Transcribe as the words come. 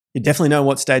You definitely know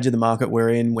what stage of the market we're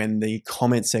in when the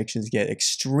comment sections get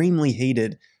extremely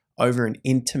heated over an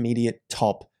intermediate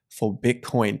top for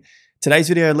Bitcoin. Today's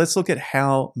video, let's look at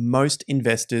how most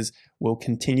investors will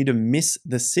continue to miss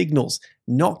the signals,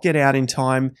 not get out in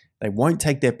time. They won't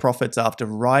take their profits after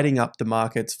riding up the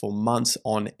markets for months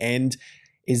on end.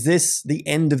 Is this the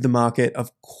end of the market?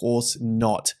 Of course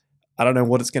not. I don't know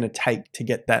what it's going to take to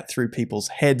get that through people's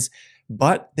heads,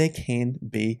 but there can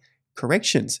be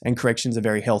corrections, and corrections are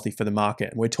very healthy for the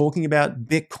market. We're talking about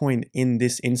Bitcoin in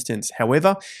this instance.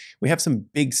 However, we have some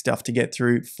big stuff to get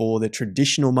through for the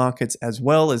traditional markets as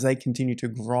well as they continue to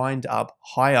grind up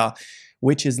higher,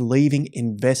 which is leaving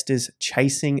investors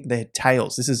chasing their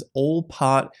tails. This is all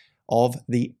part of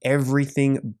the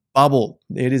everything bubble.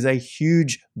 It is a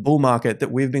huge bull market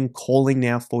that we've been calling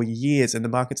now for years, and the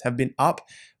markets have been up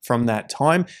from that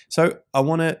time. So I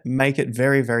want to make it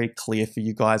very, very clear for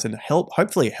you guys and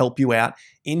hopefully help you out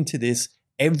into this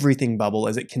everything bubble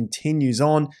as it continues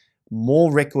on.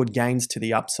 More record gains to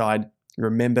the upside.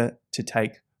 Remember to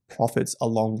take profits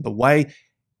along the way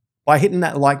by hitting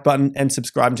that like button and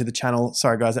subscribing to the channel.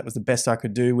 Sorry guys, that was the best I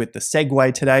could do with the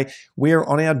segue today. We're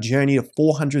on our journey to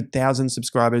 400,000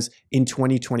 subscribers in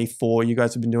 2024. You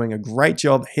guys have been doing a great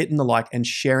job hitting the like and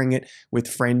sharing it with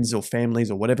friends or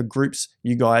families or whatever groups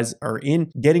you guys are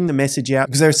in, getting the message out,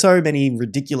 because there are so many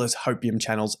ridiculous hopium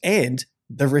channels and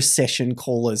the recession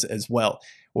callers as well.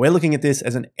 We're looking at this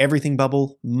as an everything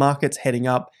bubble, markets heading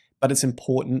up, but it's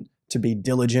important to be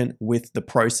diligent with the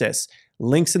process.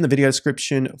 Links in the video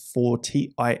description for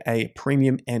TIA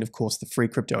Premium and of course the free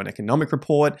crypto and economic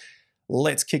report.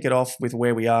 Let's kick it off with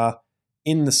where we are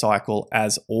in the cycle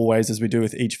as always, as we do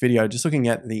with each video, just looking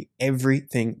at the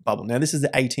everything bubble. Now this is the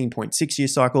 18.6 year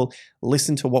cycle.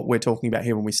 Listen to what we're talking about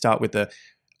here when we start with the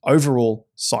overall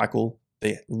cycle,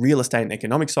 the real estate and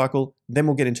economic cycle. Then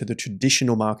we'll get into the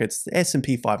traditional markets, the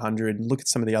S&P 500, and look at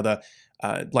some of the other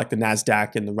like the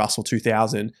NASDAQ and the Russell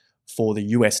 2000 for the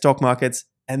US stock markets.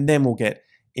 And then we'll get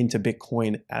into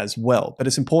Bitcoin as well. But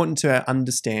it's important to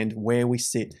understand where we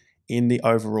sit in the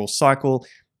overall cycle.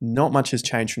 Not much has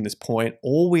changed from this point.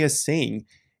 All we are seeing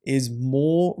is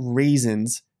more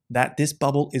reasons that this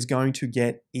bubble is going to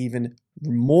get even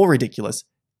more ridiculous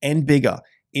and bigger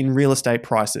in real estate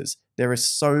prices. There are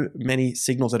so many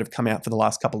signals that have come out for the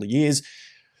last couple of years.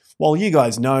 While you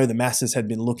guys know the masses had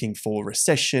been looking for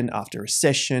recession after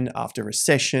recession after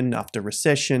recession after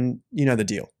recession, you know the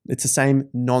deal. It's the same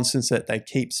nonsense that they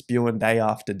keep spewing day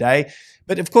after day.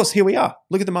 But of course, here we are.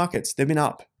 Look at the markets. They've been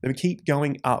up. They keep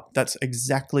going up. That's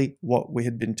exactly what we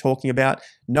had been talking about.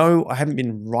 No, I haven't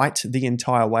been right the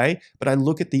entire way, but I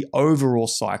look at the overall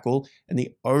cycle and the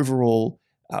overall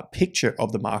picture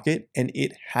of the market, and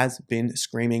it has been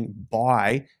screaming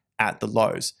buy at the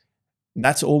lows.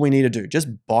 That's all we need to do. Just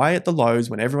buy at the lows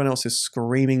when everyone else is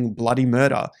screaming bloody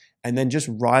murder, and then just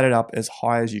ride it up as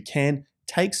high as you can.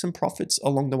 Take some profits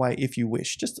along the way if you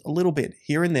wish, just a little bit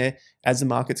here and there as the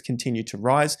markets continue to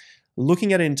rise.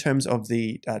 Looking at it in terms of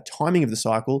the timing of the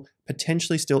cycle,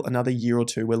 potentially still another year or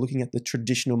two. We're looking at the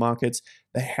traditional markets,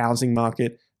 the housing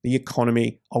market, the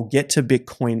economy. I'll get to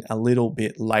Bitcoin a little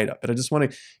bit later, but I just want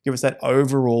to give us that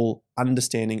overall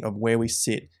understanding of where we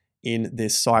sit in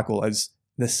this cycle as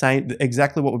the same,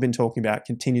 exactly what we've been talking about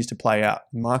continues to play out.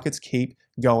 Markets keep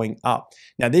going up.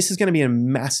 Now, this is going to be a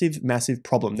massive, massive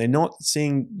problem. They're not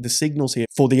seeing the signals here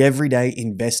for the everyday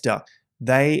investor.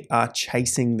 They are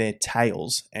chasing their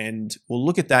tails. And we'll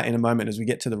look at that in a moment as we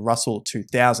get to the Russell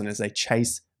 2000 as they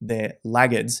chase their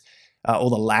laggards, or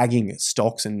the lagging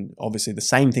stocks. And obviously the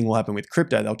same thing will happen with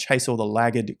crypto. They'll chase all the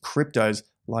laggard cryptos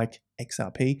like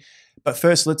XRP. But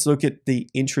first, let's look at the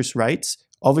interest rates.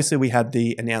 Obviously, we had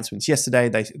the announcements yesterday.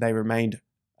 They remained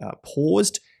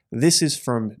paused. This is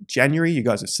from January. You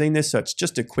guys have seen this, so it's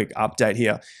just a quick update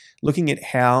here. Looking at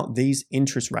how these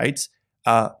interest rates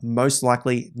are most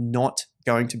likely not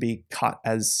going to be cut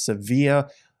as severe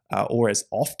or as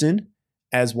often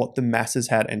as what the masses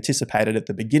had anticipated at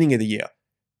the beginning of the year.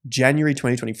 January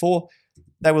 2024,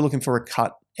 they were looking for a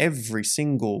cut every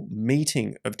single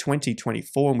meeting of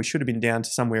 2024, and we should have been down to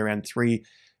somewhere around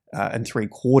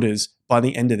 3.75 by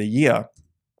the end of the year.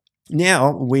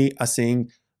 Now we are seeing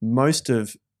most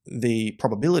of the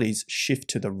probabilities shift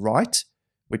to the right,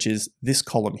 which is this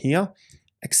column here,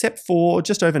 except for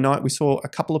just overnight, we saw a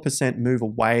couple of percent move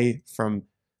away from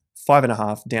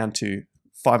 5.5 down to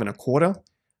 5.25.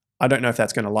 I don't know if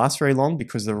that's going to last very long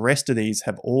because the rest of these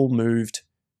have all moved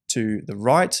to the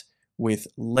right with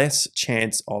less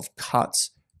chance of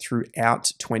cuts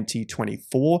throughout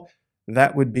 2024.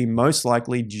 That would be most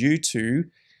likely due to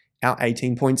our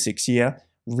 18.6 year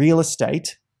real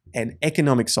estate an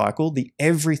economic cycle, the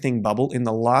everything bubble in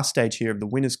the last stage here of the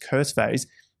winner's curse phase,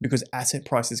 because asset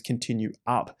prices continue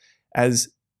up as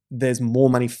there's more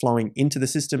money flowing into the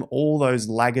system. All those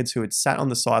laggards who had sat on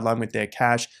the sideline with their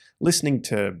cash, listening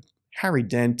to Harry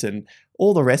Dent and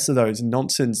all the rest of those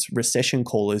nonsense recession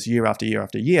callers year after year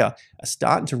after year, are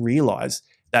starting to realize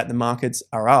that the markets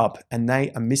are up and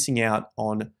they are missing out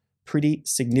on pretty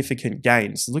significant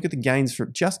gains. Look at the gains for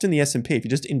just in the S&P. If you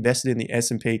just invested in the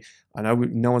S&P, I know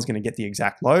no one's going to get the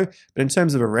exact low, but in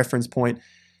terms of a reference point,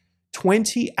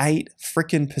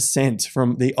 28%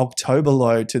 from the October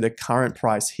low to the current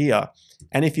price here.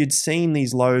 And if you'd seen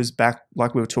these lows back,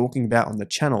 like we were talking about on the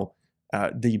channel,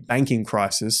 the banking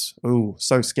crisis, ooh,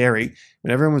 so scary.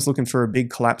 When everyone was looking for a big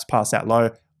collapse past that low,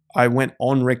 I went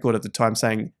on record at the time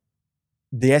saying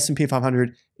the S&P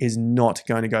 500 is not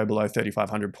going to go below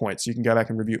 3,500 points. You can go back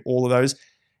and review all of those.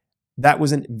 That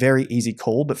was a very easy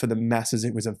call, but for the masses,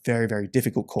 it was a very, very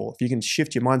difficult call. If you can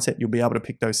shift your mindset, you'll be able to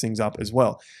pick those things up as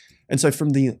well. And so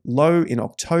from the low in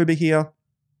October here,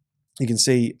 you can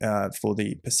see for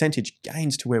the percentage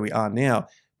gains to where we are now,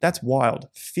 that's wild,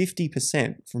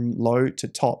 50% from low to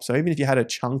top. So even if you had a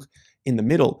chunk in the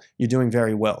middle, you're doing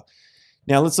very well.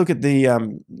 Now let's look at the,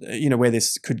 where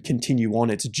this could continue on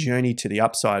its journey to the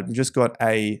upside. We've just got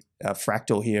a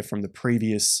fractal here from the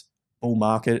previous bull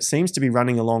market. It seems to be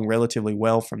running along relatively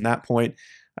well from that point.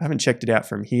 I haven't checked it out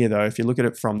from here though. If you look at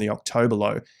it from the October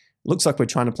low, it looks like we're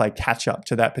trying to play catch up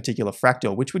to that particular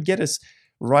fractal, which would get us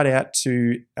right out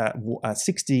to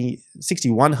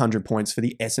 6,100 points for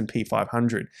the S&P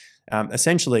 500.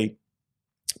 Essentially,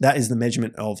 that is the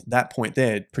measurement of that point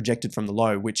there projected from the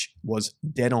low, which was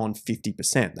dead on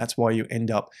 50%. That's why you end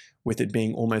up with it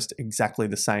being almost exactly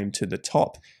the same to the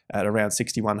top at around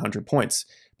 6,100 points.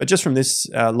 But just from this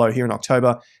low here in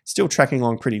October, still tracking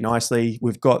along pretty nicely.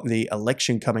 We've got the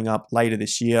election coming up later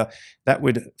this year. That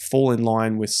would fall in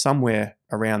line with somewhere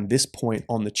around this point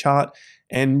on the chart.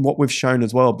 And what we've shown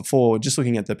as well before, just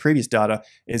looking at the previous data,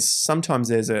 is sometimes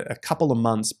there's a couple of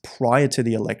months prior to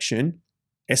the election,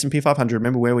 S&P 500,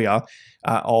 remember where we are,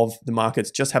 of the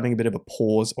markets just having a bit of a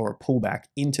pause or a pullback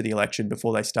into the election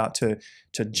before they start to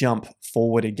jump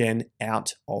forward again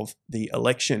out of the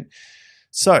election.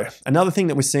 So another thing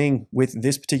that we're seeing with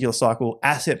this particular cycle,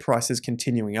 asset prices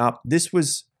continuing up. This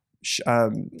was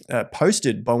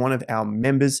posted by one of our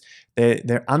members.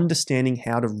 They're understanding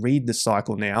how to read the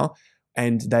cycle now,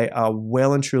 and they are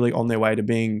well and truly on their way to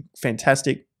being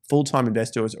fantastic full-time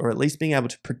investors, or at least being able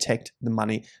to protect the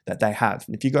money that they have.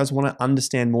 And if you guys want to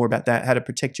understand more about that, how to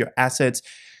protect your assets,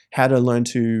 how to learn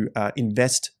to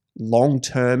invest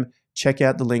long-term, check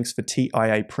out the links for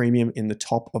TIA Premium in the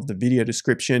top of the video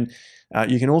description.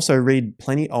 You can also read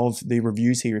plenty of the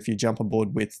reviews here if you jump on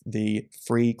board with the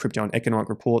free Crypto and Economic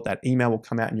Report. That email will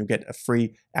come out and you'll get a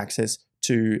free access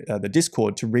to the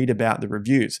Discord to read about the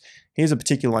reviews. Here's a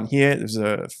particular one here. There's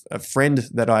a friend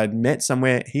that I had met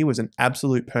somewhere. He was an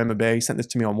absolute perma bear. He sent this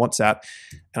to me on WhatsApp,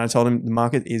 and I told him the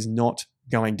market is not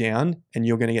going down and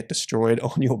you're going to get destroyed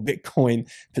on your Bitcoin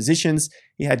positions.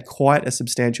 He had quite a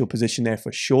substantial position there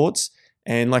for shorts.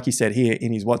 And like he said here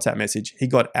in his WhatsApp message, he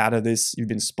got out of this. You've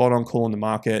been spot on call in the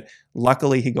market.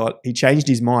 Luckily, he changed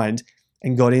his mind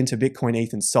and got into Bitcoin,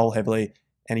 ETH, and Sol heavily,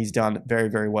 and he's done very,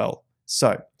 very well.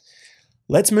 So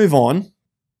let's move on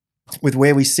with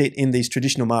where we sit in these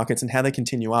traditional markets and how they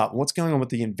continue up. What's going on with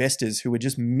the investors who are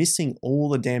just missing all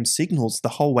the damn signals the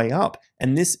whole way up?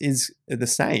 And this is the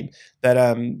same that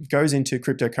goes into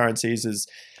cryptocurrencies, is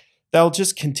they'll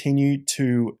just continue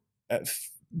to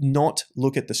not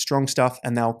look at the strong stuff,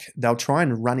 and they'll try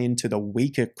and run into the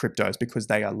weaker cryptos because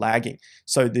they are lagging.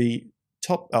 So the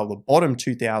bottom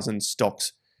 2,000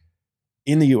 stocks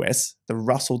in the US, the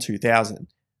Russell 2000,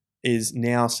 is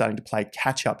now starting to play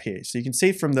catch up here. So you can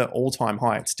see from the all-time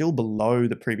high, it's still below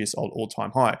the previous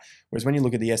all-time high. Whereas when you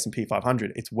look at the S&P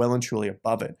 500, it's well and truly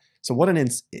above it. So what an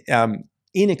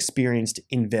inexperienced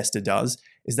investor does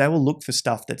is they will look for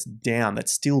stuff that's down,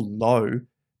 that's still low,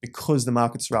 because the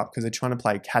markets are up, because they're trying to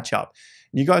play catch up.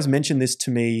 And you guys mentioned this to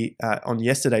me on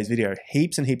yesterday's video,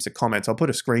 heaps and heaps of comments. I'll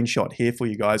put a screenshot here for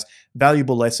you guys.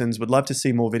 Valuable lessons. Would love to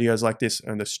see more videos like this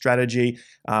on the strategy,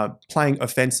 playing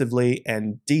offensively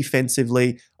and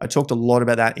defensively. I talked a lot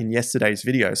about that in yesterday's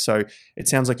video. So it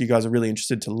sounds like you guys are really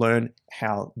interested to learn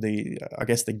how the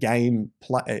game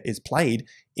is played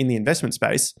in the investment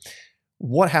space.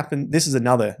 What happened? This is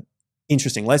another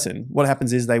interesting lesson. What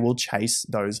happens is they will chase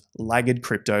those laggard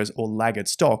cryptos or laggard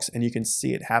stocks, and you can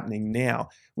see it happening now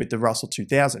with the Russell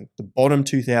 2000, the bottom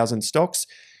 2,000 stocks,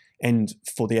 and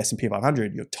for the S&P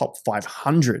 500, your top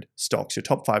 500 stocks, your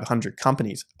top 500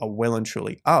 companies are well and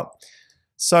truly up.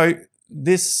 So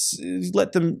this,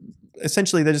 let them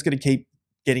essentially they're just going to keep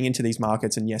getting into these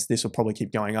markets, and yes, this will probably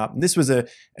keep going up. And this was a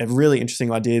really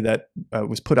interesting idea that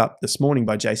was put up this morning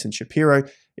by Jason Shapiro.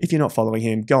 If you're not following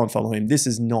him, go and follow him. This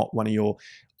is not one of your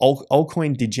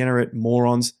altcoin degenerate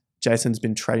morons. Jason's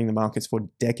been trading the markets for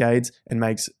decades and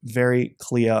makes very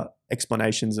clear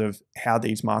explanations of how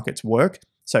these markets work.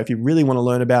 So if you really want to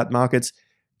learn about markets,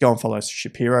 go and follow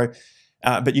Shapiro.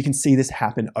 But you can see this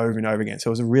happen over and over again. So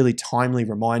it was a really timely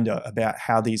reminder about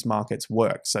how these markets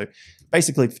work. So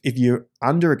basically, if you're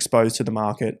underexposed to the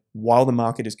market while the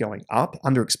market is going up,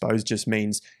 underexposed just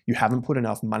means you haven't put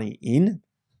enough money in,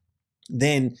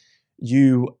 then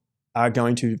you are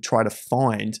going to try to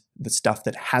find the stuff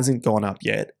that hasn't gone up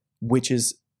yet, which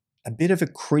is a bit of a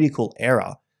critical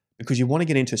error because you want to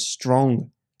get into strong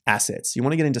assets. You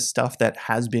want to get into stuff that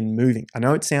has been moving. I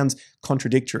know it sounds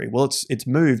contradictory. Well, it's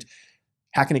moved.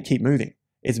 How can it keep moving?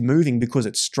 It's moving because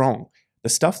it's strong. The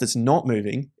stuff that's not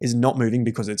moving is not moving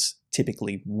because it's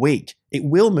typically weak. It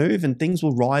will move and things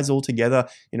will rise all together.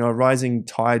 You know, a rising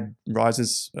tide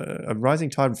rises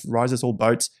all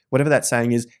boats. Whatever that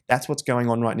saying is, that's what's going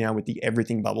on right now with the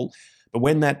everything bubble. But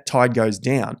when that tide goes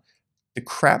down, the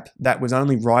crap that was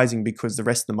only rising because the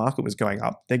rest of the market was going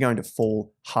up, they're going to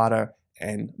fall harder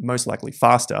and most likely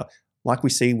faster, like we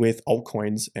see with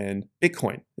altcoins and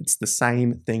Bitcoin. It's the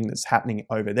same thing that's happening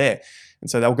over there. And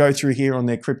so they'll go through here on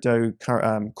their crypto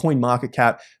coin market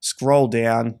cap, scroll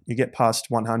down, you get past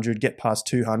 100, get past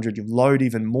 200, you load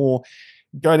even more,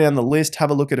 go down the list,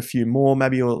 have a look at a few more.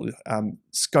 Maybe you'll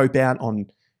scope out on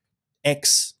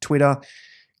X, Twitter,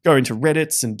 go into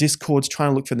Reddits and Discords, trying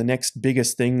to look for the next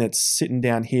biggest thing that's sitting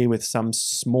down here with some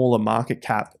smaller market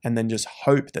cap, and then just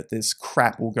hope that this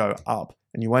crap will go up.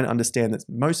 And you won't understand that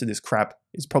most of this crap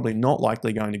is probably not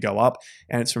likely going to go up,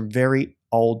 and it's from very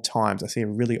old times. I see a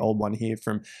really old one here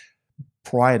from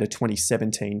prior to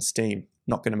 2017 Steam.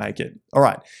 Not going to make it. All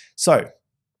right, so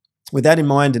with that in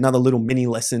mind, another little mini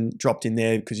lesson dropped in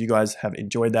there because you guys have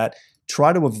enjoyed that.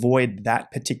 Try to avoid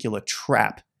that particular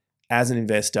trap as an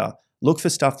investor. Look for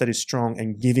stuff that is strong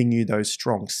and giving you those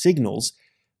strong signals.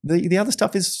 The other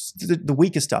stuff is the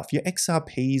weaker stuff, your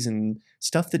XRPs and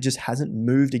stuff that just hasn't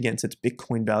moved against its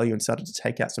Bitcoin value and started to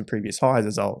take out some previous highs,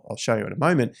 as I'll show you in a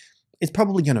moment. It's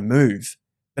probably going to move,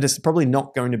 but it's probably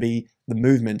not going to be the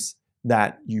movements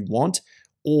that you want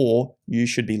or you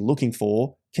should be looking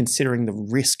for, considering the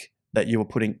risk that you are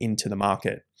putting into the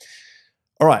market.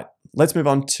 All right, let's move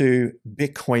on to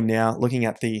Bitcoin now, looking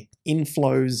at the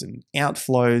inflows and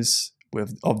outflows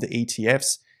of the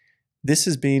ETFs. This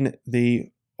has been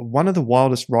one of the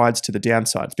wildest rides to the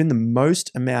downside. It's been the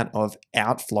most amount of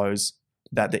outflows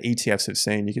that the ETFs have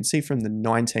seen. You can see from the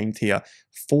 19th here,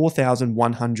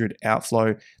 4,100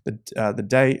 outflow. The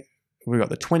day we got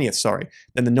the 20th, sorry.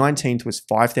 Then the 19th was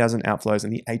 5,000 outflows,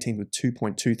 and the 18th was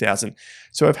 2.2 thousand.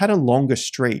 So I've had a longer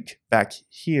streak back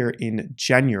here in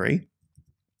January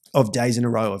of days in a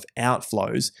row of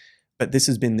outflows, but this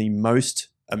has been the most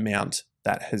amount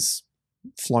that has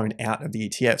flown out of the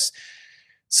ETFs.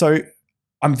 So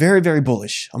I'm very, very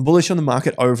bullish. I'm bullish on the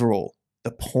market overall.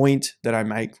 The point that I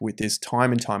make with this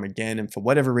time and time again, and for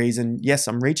whatever reason, yes,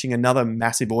 I'm reaching another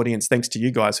massive audience thanks to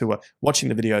you guys who are watching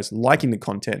the videos, liking the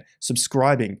content,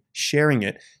 subscribing, sharing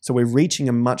it. So we're reaching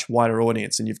a much wider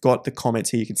audience, and you've got the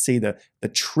comments here. You can see the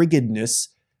triggeredness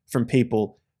from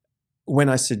people when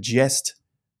I suggest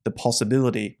the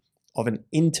possibility of an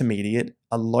intermediate,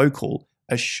 a local,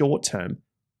 a short-term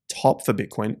top for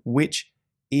Bitcoin, which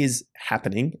is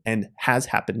happening and has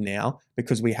happened now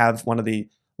because we have one of the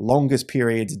longest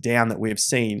periods down that we have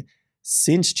seen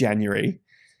since January,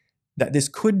 that this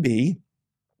could be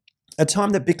a time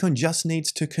that Bitcoin just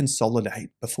needs to consolidate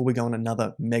before we go on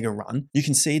another mega run. You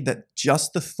can see that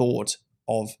just the thought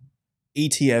of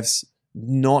ETFs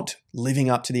not living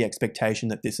up to the expectation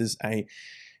that this is a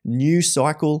new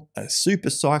cycle, a super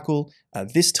cycle,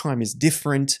 this time is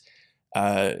different.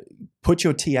 Put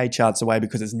your TA charts away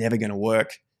because it's never going to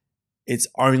work. It's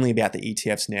only about the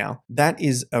ETFs now. That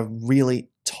is a really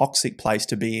toxic place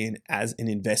to be in as an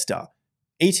investor.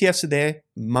 ETFs are there,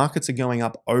 markets are going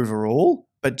up overall,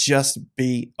 but just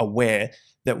be aware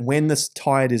that when this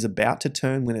tide is about to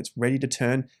turn, when it's ready to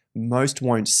turn, most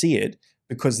won't see it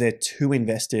because they're too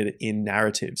invested in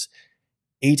narratives.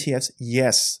 ETFs,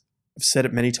 yes, I've said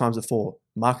it many times before,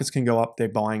 markets can go up, they're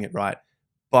buying it, right?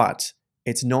 But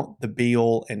it's not the be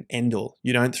all and end all.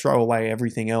 You don't throw away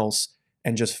everything else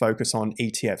and just focus on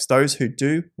ETFs. Those who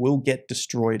do will get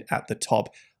destroyed at the top.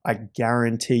 I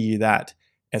guarantee you that,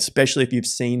 especially if you've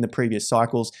seen the previous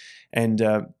cycles. And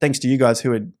thanks to you guys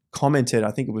who had commented,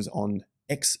 I think it was on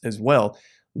X as well,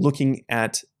 looking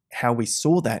at how we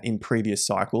saw that in previous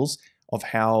cycles of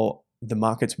how the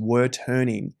markets were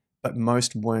turning but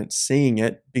most weren't seeing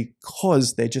it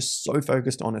because they're just so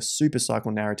focused on a super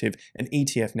cycle narrative, an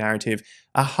ETF narrative,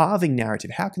 a halving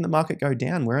narrative. How can the market go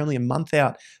down? We're only a month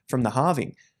out from the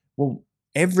halving. Well,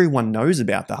 everyone knows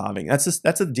about the halving.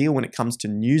 That's a deal when it comes to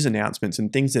news announcements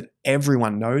and things that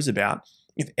everyone knows about.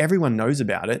 If everyone knows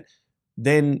about it,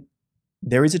 then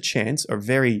there is a chance, or a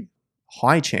very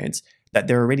high chance, that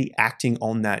they're already acting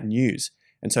on that news.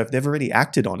 And so if they've already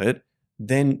acted on it,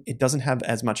 then it doesn't have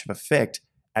as much of effect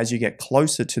as you get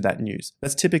closer to that news.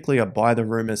 That's typically a buy the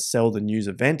rumor, sell the news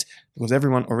event because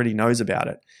everyone already knows about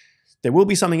it. There will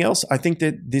be something else. I think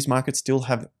that these markets still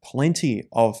have plenty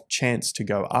of chance to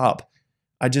go up.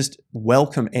 I just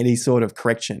welcome any sort of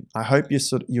correction. I hope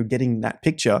you're getting that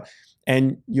picture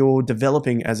and you're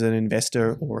developing as an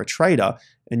investor or a trader,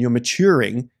 and you're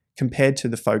maturing compared to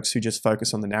the folks who just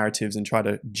focus on the narratives and try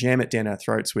to jam it down our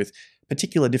throats with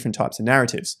particular different types of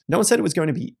narratives. No one said it was going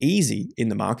to be easy in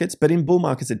the markets, but in bull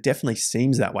markets, it definitely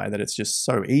seems that way, that it's just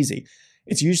so easy.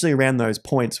 It's usually around those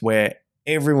points where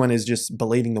everyone is just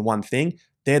believing the one thing.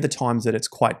 They're the times that it's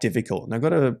quite difficult. And I've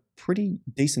got a pretty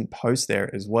decent post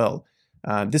there as well.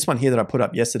 This one here that I put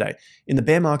up yesterday. In the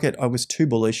bear market, I was too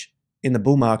bullish. In the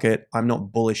bull market, I'm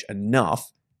not bullish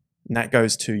enough. And that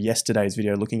goes to yesterday's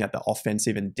video looking at the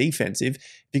offensive and defensive.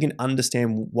 If you can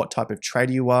understand what type of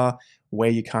trader you are, where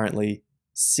you currently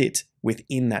sit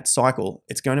within that cycle,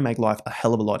 it's going to make life a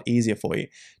hell of a lot easier for you.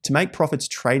 To make profits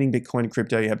trading Bitcoin and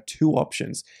crypto, you have two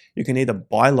options. You can either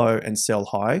buy low and sell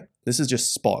high. This is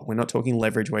just spot. We're not talking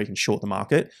leverage where you can short the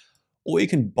market. Or you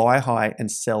can buy high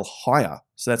and sell higher.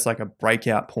 So that's like a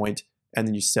breakout point and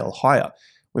then you sell higher.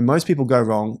 Where most people go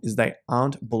wrong is they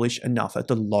aren't bullish enough at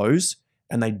the lows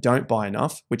and they don't buy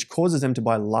enough, which causes them to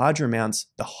buy larger amounts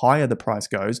the higher the price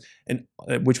goes, and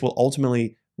which will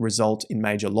ultimately result in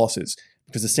major losses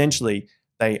because essentially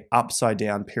they upside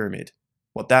down pyramid.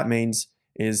 What that means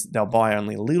is they'll buy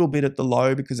only a little bit at the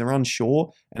low because they're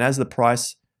unsure, and as the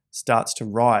price starts to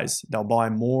rise, they'll buy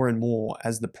more and more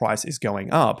as the price is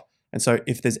going up. And so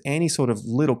if there's any sort of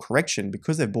little correction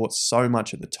because they've bought so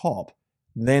much at the top,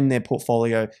 then their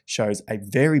portfolio shows a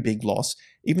very big loss,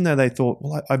 even though they thought,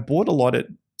 well, I bought a lot at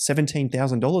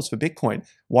 $17,000 for Bitcoin.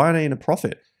 Why aren't I in a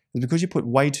profit? It's because you put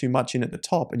way too much in at the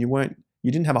top and you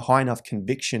didn't have a high enough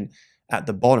conviction at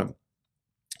the bottom.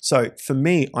 So for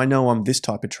me, I know I'm this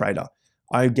type of trader.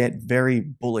 I get very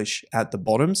bullish at the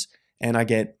bottoms and I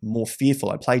get more fearful.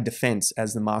 I play defense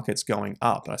as the market's going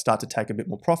up and I start to take a bit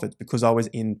more profits because I was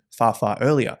in far, far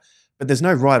earlier. But there's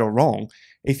no right or wrong.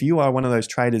 If you are one of those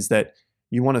traders that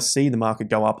you want to see the market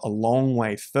go up a long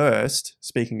way first,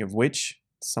 speaking of which,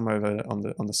 some over on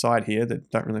the side here that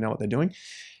don't really know what they're doing,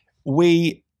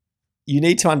 you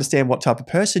need to understand what type of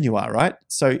person you are, right?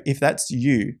 So if that's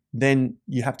you, then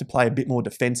you have to play a bit more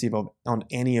defensive on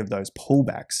any of those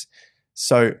pullbacks.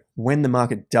 So when the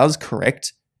market does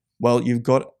correct, well, you've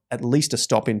got at least a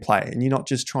stop in play and you're not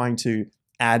just trying to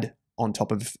add on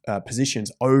top of positions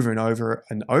over and over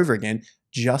and over again,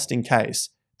 just in case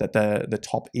that the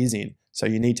top is in. So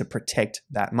you need to protect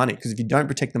that money because if you don't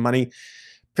protect the money,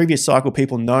 previous cycle,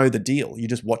 people know the deal. You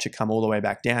just watch it come all the way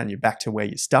back down. You're back to where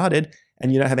you started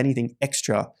and you don't have anything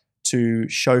extra to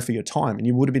show for your time. And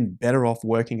you would have been better off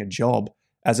working a job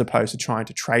as opposed to trying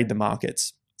to trade the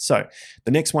markets. So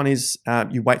the next one is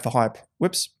you wait for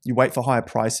higher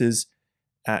prices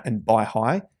and buy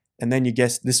high. And then you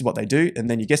guess this is what they do. And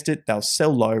then you guessed it, they'll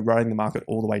sell low, riding the market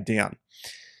all the way down.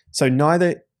 So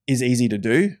neither is easy to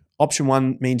do. Option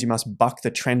one means you must buck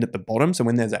the trend at the bottom. So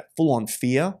when there's that full-on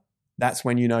fear, that's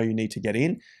when you know you need to get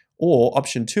in. Or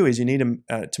option two is you need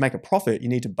to make a profit, you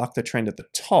need to buck the trend at the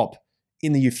top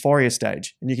in the euphoria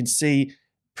stage. And you can see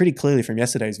pretty clearly from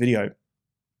yesterday's video,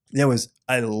 there was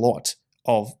a lot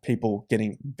of people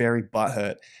getting very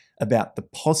butthurt about the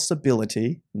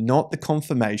possibility, not the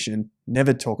confirmation.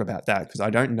 Never talk about that because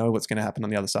I don't know what's going to happen on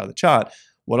the other side of the chart.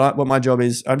 What my job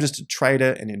is, I'm just a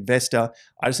trader, an investor.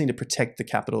 I just need to protect the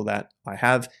capital that I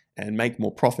have and make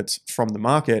more profits from the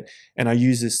market. And I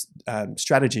use this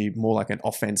strategy more like an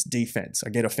offense defense. I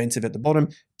get offensive at the bottom,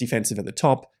 defensive at the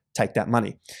top, take that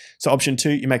money. So option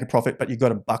two, you make a profit, but you've got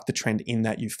to buck the trend in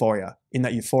that euphoria. In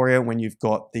that euphoria, when you've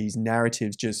got these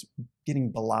narratives just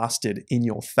getting blasted in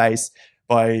your face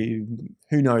by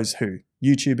who knows who,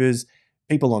 YouTubers,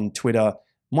 people on Twitter,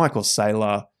 Michael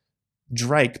Saylor,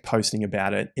 Drake posting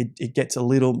about it, it gets a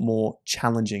little more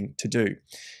challenging to do.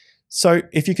 So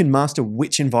if you can master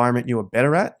which environment you are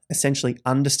better at, essentially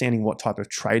understanding what type of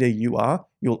trader you are,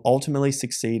 you'll ultimately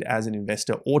succeed as an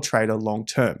investor or trader long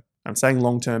term. I'm saying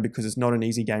long term because it's not an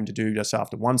easy game to do just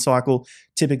after one cycle.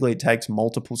 Typically, it takes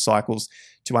multiple cycles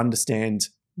to understand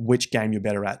which game you're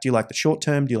better at. Do you like the short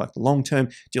term? Do you like the long term?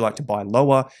 Do you like to buy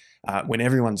lower when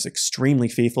everyone's extremely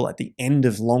fearful at the end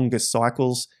of longer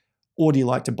cycles? Or do you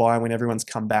like to buy when everyone's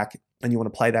come back and you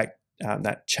want to play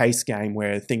that chase game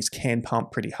where things can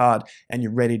pump pretty hard and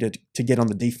you're ready to get on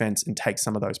the defense and take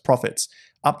some of those profits?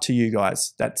 Up to you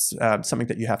guys. That's something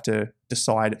that you have to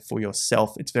decide for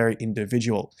yourself. It's very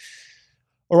individual.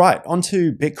 All right, on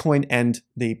to Bitcoin and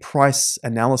the price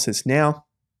analysis now.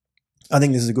 I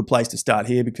think this is a good place to start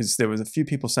here because there was a few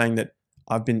people saying that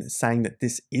I've been saying that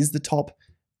this is the top,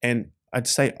 and I'd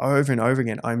say over and over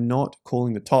again, I'm not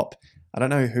calling the top. I don't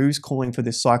know who's calling for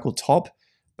this cycle top,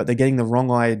 but they're getting the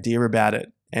wrong idea about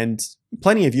it. And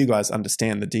plenty of you guys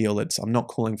understand the deal. I'm not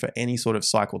calling for any sort of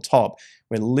cycle top.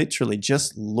 We're literally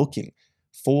just looking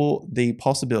for the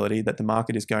possibility that the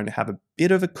market is going to have a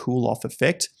bit of a cool off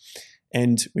effect.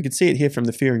 And we can see it here from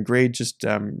the fear and greed, just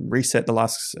reset the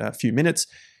last few minutes.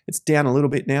 It's down a little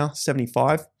bit now,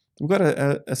 75. We've got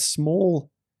a small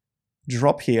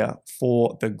drop here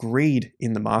for the greed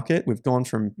in the market. We've gone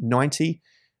from 90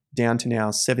 down to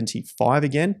now 75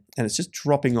 again, and it's just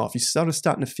dropping off. You're sort of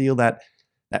starting to feel that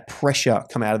pressure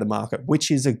come out of the market, which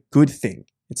is a good thing.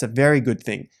 It's a very good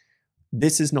thing.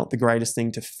 This is not the greatest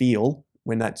thing to feel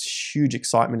when that huge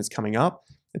excitement is coming up.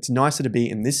 It's nicer to be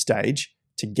in this stage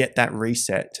to get that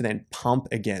reset to then pump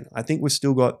again. I think we've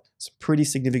still got some pretty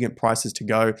significant prices to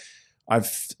go.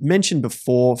 I've mentioned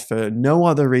before, for no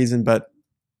other reason but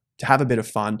to have a bit of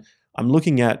fun, I'm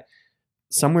looking at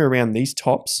somewhere around these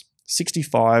tops,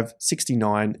 65,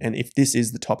 69, and if this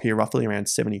is the top here, roughly around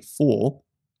 74,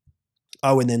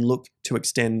 I would then look to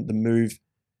extend the move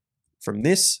from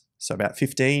this, so about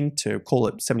 15 to call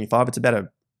it 75. It's about a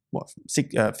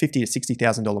 $50,000 to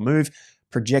 $60,000 move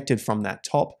projected from that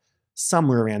top,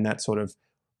 somewhere around that sort of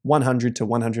 $100,000 to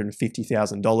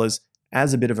 $150,000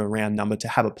 as a bit of a round number to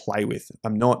have a play with.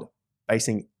 I'm not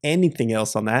basing anything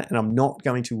else on that, and I'm not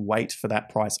going to wait for that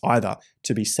price either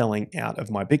to be selling out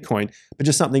of my Bitcoin, but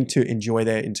just something to enjoy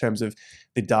there in terms of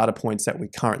the data points that we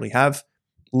currently have.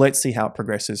 Let's see how it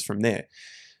progresses from there.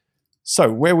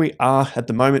 So where we are at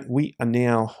the moment, we are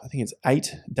now, I think it's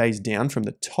 8 days down from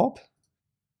the top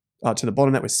to the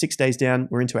bottom. That was 6 days down.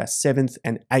 We're into our 7th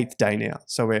and 8th day now.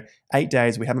 So we're 8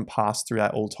 days. We haven't passed through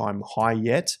that all-time high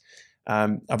yet.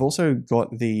 I've also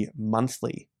got the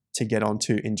monthly to get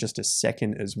onto in just a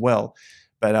second as well.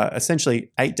 But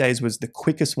essentially, 8 days was the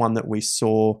quickest one that we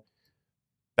saw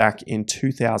back in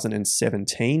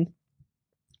 2017.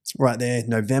 Right there,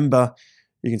 November,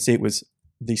 you can see it was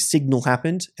the signal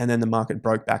happened and then the market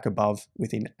broke back above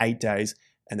within 8 days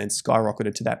and then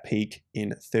skyrocketed to that peak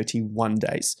in 31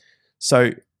 days.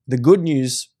 So the good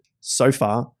news so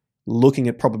far, looking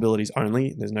at probabilities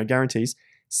only, there's no guarantees,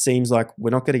 seems like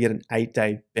we're not going to get an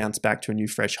 8-day bounce back to a new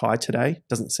fresh high today.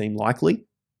 Doesn't seem likely,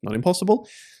 not impossible,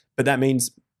 but that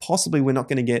means possibly we're not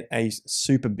going to get a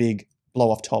super big blow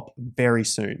off top very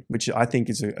soon, which I think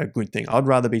is a good thing. I'd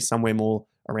rather be somewhere more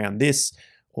around this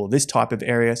or this type of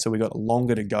area, so we got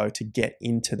longer to go to get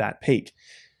into that peak.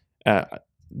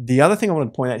 The other thing I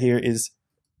want to point out here is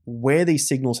where these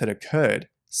signals had occurred.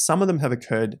 Some of them have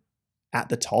occurred at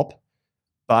the top,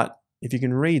 but if you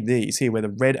can read these here where the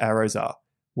red arrows are,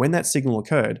 when that signal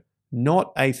occurred,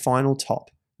 not a final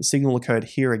top. The signal occurred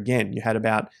here again. You had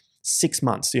about 6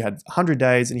 months. So you had 100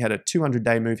 days and you had a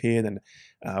 200-day move here, then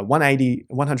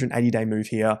 180-day move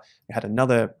here. You had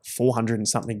another 400 and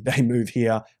something day move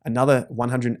here, another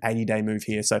 180-day move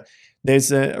here. So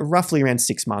there's roughly around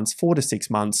 6 months, 4 to 6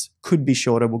 months, could be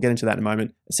shorter. We'll get into that in a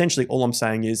moment. Essentially, all I'm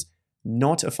saying is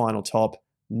not a final top,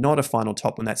 not a final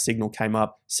top when that signal came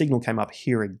up. Signal came up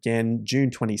here again, June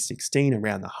 2016,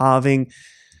 around the halving.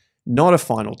 Not a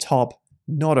final top,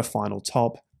 not a final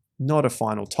top, not a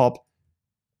final top.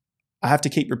 I have to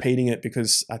keep repeating it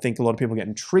because I think a lot of people are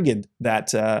getting triggered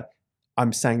that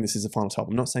I'm saying this is a final top.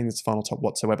 I'm not saying this is a final top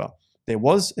whatsoever. There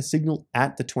was a signal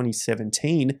at the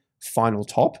 2017 final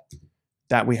top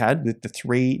that we had with the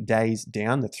 3 days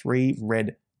down, the 3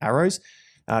 red arrows.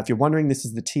 If you're wondering, this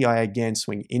is the TIA Gann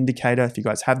swing indicator. If you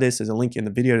guys have this, there's a link in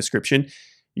the video description.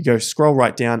 You go scroll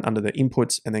right down under the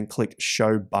inputs and then click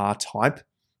show bar type.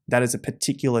 That is a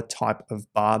particular type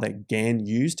of bar that Gann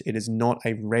used. It is not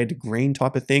a red-green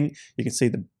type of thing. You can see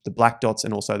the black dots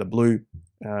and also the blue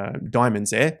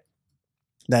diamonds there.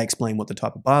 They explain what the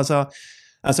type of bars are.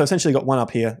 So essentially got one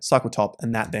up here, cycle top,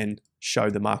 and that then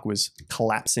showed the market was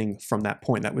collapsing from that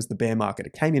point. That was the bear market.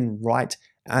 It came in right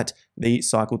at the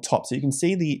cycle top. So you can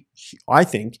see I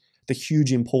think, the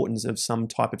huge importance of some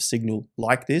type of signal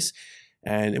like this.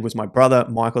 And it was my brother,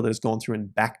 Michael, that has gone through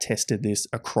and back tested this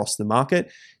across the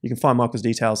market. You can find Michael's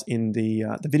details in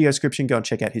the video description. Go and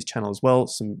check out his channel as well.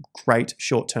 Some great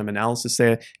short-term analysis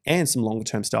there and some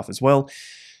longer-term stuff as well.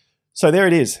 So there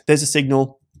it is. There's a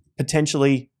signal,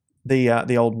 potentially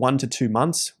the old 1 to 2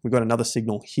 months. We've got another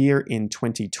signal here in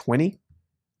 2020.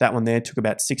 That one there took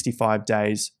about 65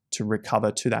 days to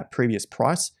recover to that previous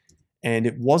price. And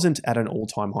it wasn't at an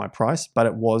all-time high price, but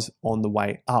it was on the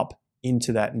way up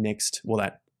into that next, well,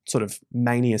 that sort of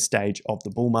mania stage of the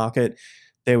bull market.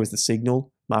 There was the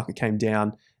signal, market came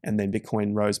down, and then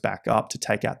Bitcoin rose back up to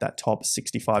take out that top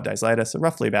 65 days later, so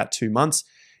roughly about 2 months.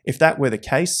 If that were the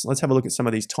case, let's have a look at some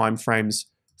of these time frames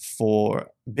for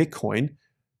Bitcoin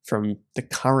from the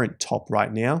current top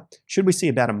right now. Should we see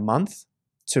about a month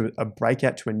to a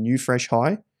breakout to a new fresh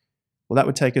high? Well, that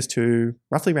would take us to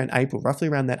roughly around April, roughly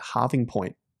around that halving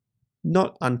point.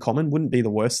 Not uncommon, wouldn't be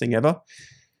the worst thing ever.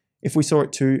 If we saw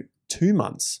it to 2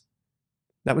 months,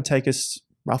 that would take us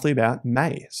roughly about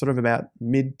May, sort of about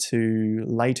mid to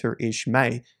later-ish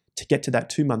May, to get to that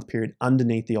 2-month period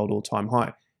underneath the old all-time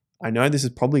high. I know this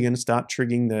is probably going to start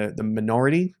triggering the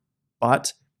minority,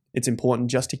 but it's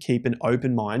important just to keep an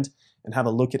open mind and have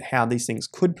a look at how these things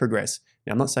could progress.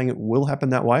 Now, I'm not saying it will happen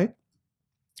that way.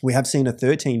 We have seen a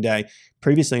 13-day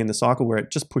previously in the cycle where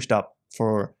it just pushed up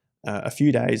for a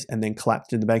few days and then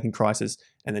collapsed in the banking crisis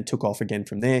and then took off again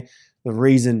from there. The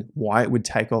reason why it would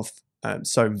take off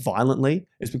so violently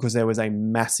is because there was a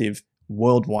massive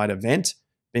worldwide event,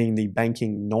 being the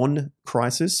banking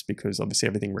non-crisis, because obviously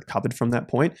everything recovered from that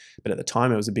point. But at the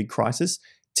time, it was a big crisis.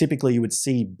 Typically, you would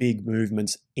see big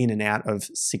movements in and out of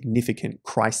significant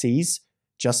crises,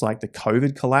 just like the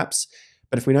COVID collapse.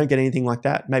 But if we don't get anything like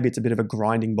that, maybe it's a bit of a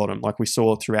grinding bottom like we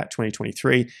saw throughout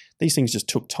 2023. These things just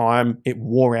took time. It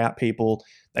wore out people.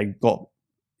 They got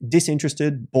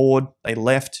disinterested, bored, they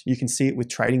left. You can see it with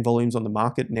trading volumes on the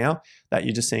market now that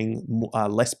you're just seeing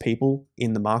less people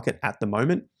in the market at the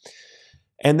moment.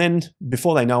 And then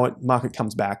before they know it, market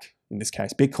comes back, in this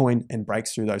case, Bitcoin, and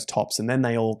breaks through those tops. And then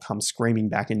they all come screaming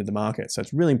back into the market. So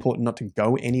it's really important not to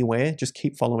go anywhere. Just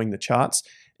keep following the charts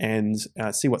and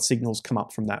see what signals come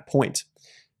up from that point.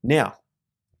 Now,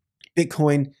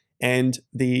 Bitcoin and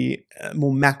the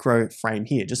more macro frame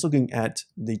here, just looking at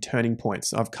the turning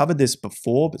points. I've covered this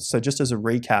before, but so just as a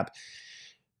recap,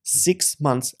 6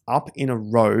 months up in a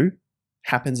row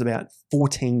happens about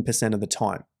 14% of the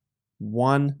time.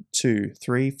 1, 2,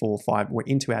 3, 4, 5, we're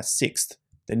into our 6th.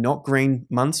 They're not green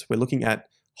months. We're looking at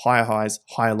higher highs,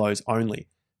 higher lows only,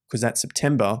 because that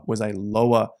September was a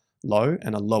lower low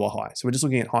and a lower high. So we're just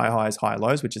looking at higher highs, higher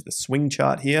lows, which is the swing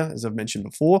chart here, as I've mentioned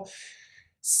before.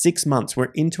 6 months,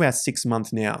 we're into our 6th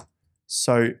month now.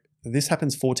 So this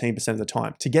happens 14% of the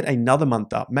time. To get another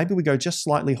month up, maybe we go just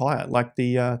slightly higher, like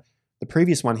the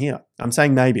previous one here. I'm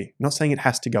saying maybe, I'm not saying it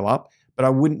has to go up, but I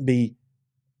wouldn't be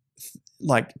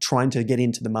like trying to get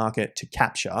into the market to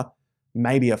capture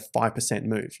maybe a 5%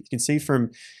 move. You can see from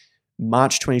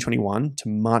March 2021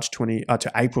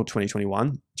 to April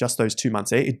 2021, just those 2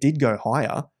 months there, it did go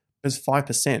higher. It was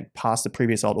 5% past the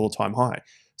previous old all-time high.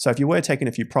 So if you were taking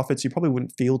a few profits, you probably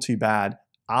wouldn't feel too bad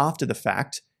after the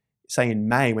fact. Say in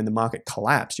May when the market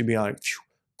collapsed, you'd be like,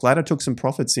 glad I took some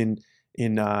profits in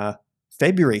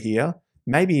February here,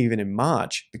 maybe even in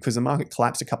March, because the market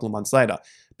collapsed a couple of months later.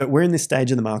 But we're in this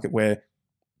stage of the market where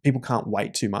people can't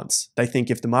wait 2 months. They think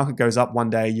if the market goes up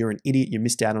one day, you're an idiot, you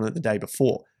missed out on it the day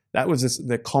before. That was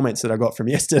the comments that I got from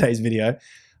yesterday's video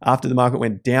after the market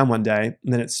went down one day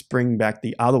and then it spring back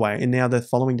the other way. And now the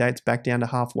following day, it's back down to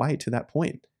halfway to that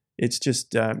point. It's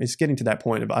just, it's getting to that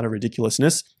point of utter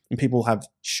ridiculousness and people have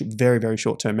very, very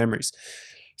short-term memories.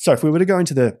 So if we were to go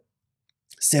into the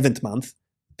 7th month,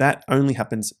 that only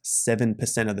happens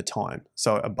 7% of the time.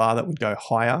 So a bar that would go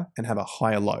higher and have a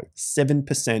higher low,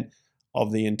 7%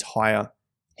 of the entire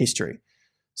history.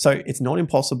 So it's not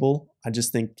impossible. I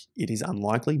just think it is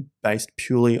unlikely based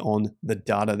purely on the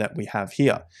data that we have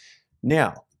here.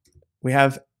 Now, we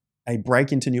have a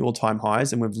break into new all-time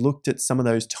highs, and we've looked at some of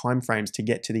those timeframes to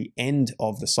get to the end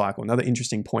of the cycle. Another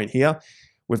interesting point here,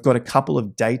 we've got a couple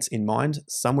of dates in mind,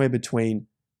 somewhere between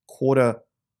Q4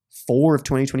 of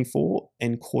 2024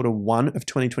 and Q1 of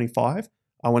 2025.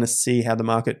 I want to see how the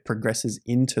market progresses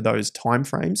into those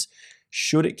timeframes.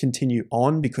 Should it continue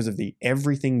on because of the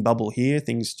everything bubble here,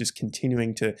 things just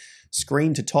continuing to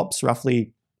screen to tops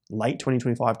roughly late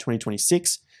 2025,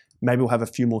 2026, maybe we'll have a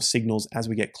few more signals as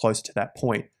we get closer to that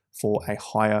point for a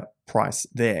higher price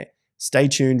there. Stay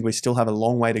tuned. We still have a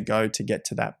long way to go to get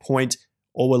to that point.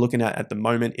 All we're looking at the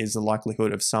moment is the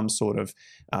likelihood of some sort of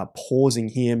pausing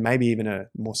here, maybe even a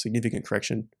more significant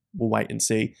correction we'll wait and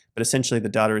see. But essentially, the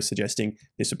data is suggesting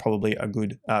this would probably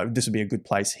this would be a good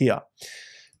place here.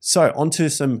 So onto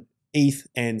some ETH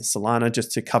and Solana,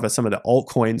 just to cover some of the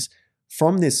altcoins.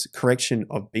 From this correction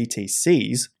of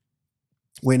BTCs,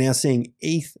 we're now seeing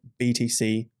ETH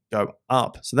BTC go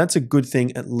up. So that's a good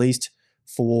thing, at least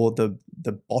for the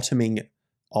bottoming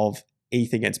of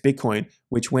ETH against Bitcoin,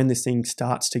 which when this thing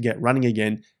starts to get running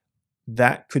again,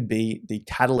 that could be the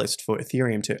catalyst for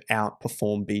Ethereum to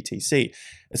outperform BTC.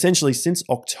 Essentially, since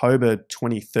October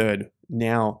 23rd,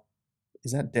 now,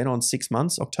 is that dead on 6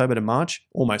 months? October to March?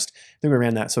 Almost. I think we're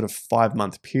around that sort of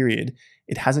 5-month period.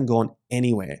 It hasn't gone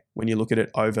anywhere when you look at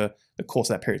it over the course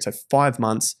of that period. So 5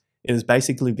 months, it has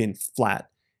basically been flat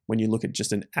when you look at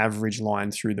just an average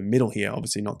line through the middle here.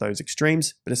 Obviously not those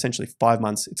extremes, but essentially 5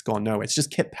 months, it's gone nowhere. It's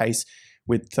just kept pace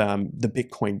with the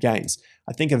Bitcoin gains.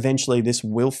 I think eventually this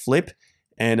will flip,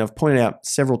 and I've pointed out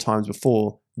several times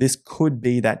before, this could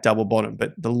be that double bottom,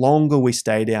 but the longer we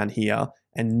stay down here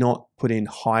and not put in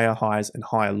higher highs and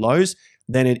higher lows,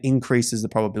 then it increases the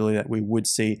probability that we would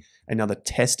see another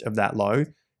test of that low,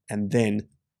 and then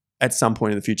at some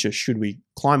point in the future, should we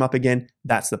climb up again,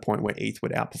 that's the point where ETH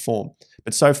would outperform.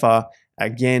 But so far,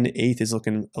 again, ETH is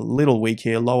looking a little weak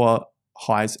here, lower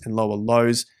highs and lower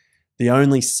lows. The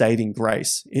only saving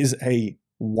grace is a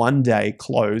 1-day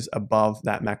close above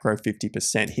that macro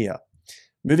 50% here.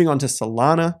 Moving on to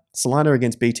Solana. Solana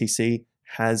against BTC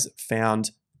has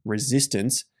found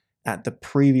resistance at the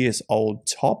previous old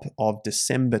top of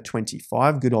December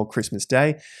 25, good old Christmas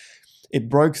Day. It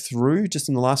broke through just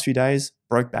in the last few days,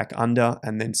 broke back under,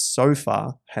 and then so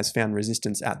far has found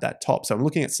resistance at that top. So I'm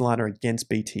looking at Solana against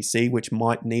BTC, which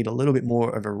might need a little bit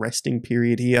more of a resting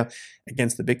period here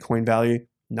against the Bitcoin value.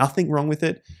 Nothing wrong with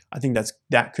it. I think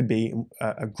that could be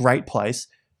a great place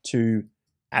to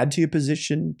add to your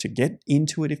position, to get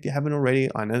into it if you haven't already.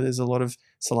 I know there's a lot of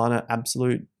Solana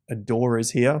absolute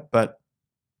adorers here, but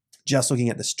just looking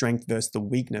at the strength versus the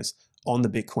weakness on the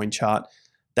Bitcoin chart,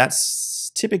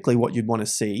 that's typically what you'd want to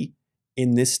see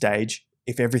in this stage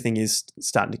if everything is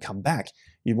starting to come back.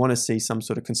 You'd want to see some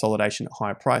sort of consolidation at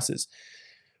higher prices.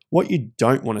 What you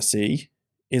don't want to see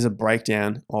is a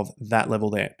breakdown of that level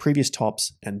there. Previous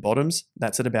tops and bottoms,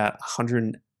 that's at about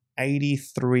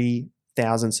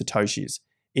 183,000 Satoshis.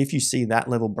 If you see that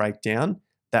level breakdown,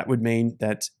 that would mean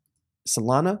that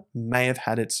Solana may have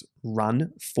had its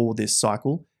run for this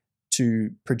cycle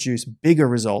to produce bigger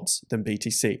results than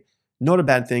BTC. Not a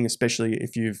bad thing, especially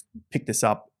if you've picked this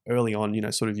up early on,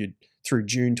 sort of through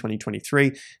June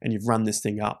 2023, and you've run this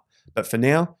thing up. But for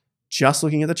now, just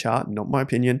looking at the chart, not my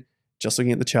opinion, just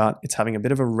looking at the chart, it's having a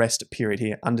bit of a rest period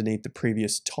here underneath the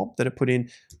previous top that it put in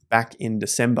back in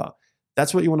December.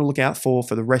 That's what you want to look out for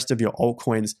the rest of your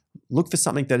altcoins. Look for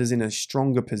something that is in a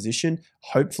stronger position,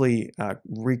 hopefully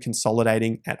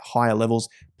reconsolidating at higher levels,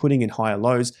 putting in higher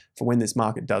lows for when this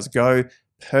market does go.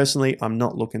 Personally, I'm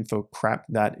not looking for crap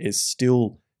that is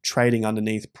still trading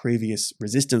underneath previous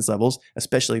resistance levels,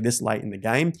 especially this late in the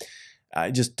game. I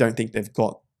just don't think they've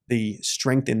got the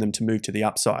strength in them to move to the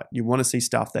upside. You want to see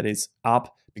stuff that is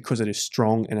up because it is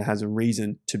strong and it has a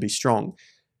reason to be strong.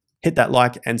 Hit that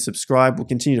like and subscribe. We'll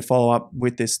continue to follow up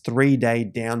with this 3-day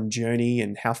down journey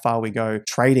and how far we go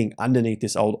trading underneath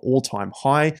this old all-time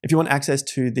high. If you want access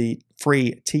to the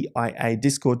free TIA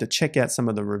Discord to check out some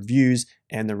of the reviews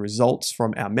and the results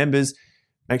from our members,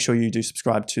 make sure you do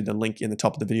subscribe to the link in the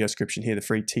top of the video description here, the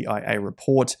free TIA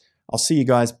report. I'll see you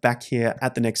guys back here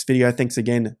at the next video. Thanks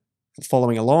again for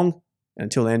following along. And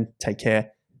until then, take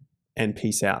care and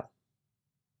peace out.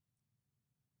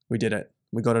 We did it.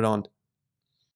 We got it on.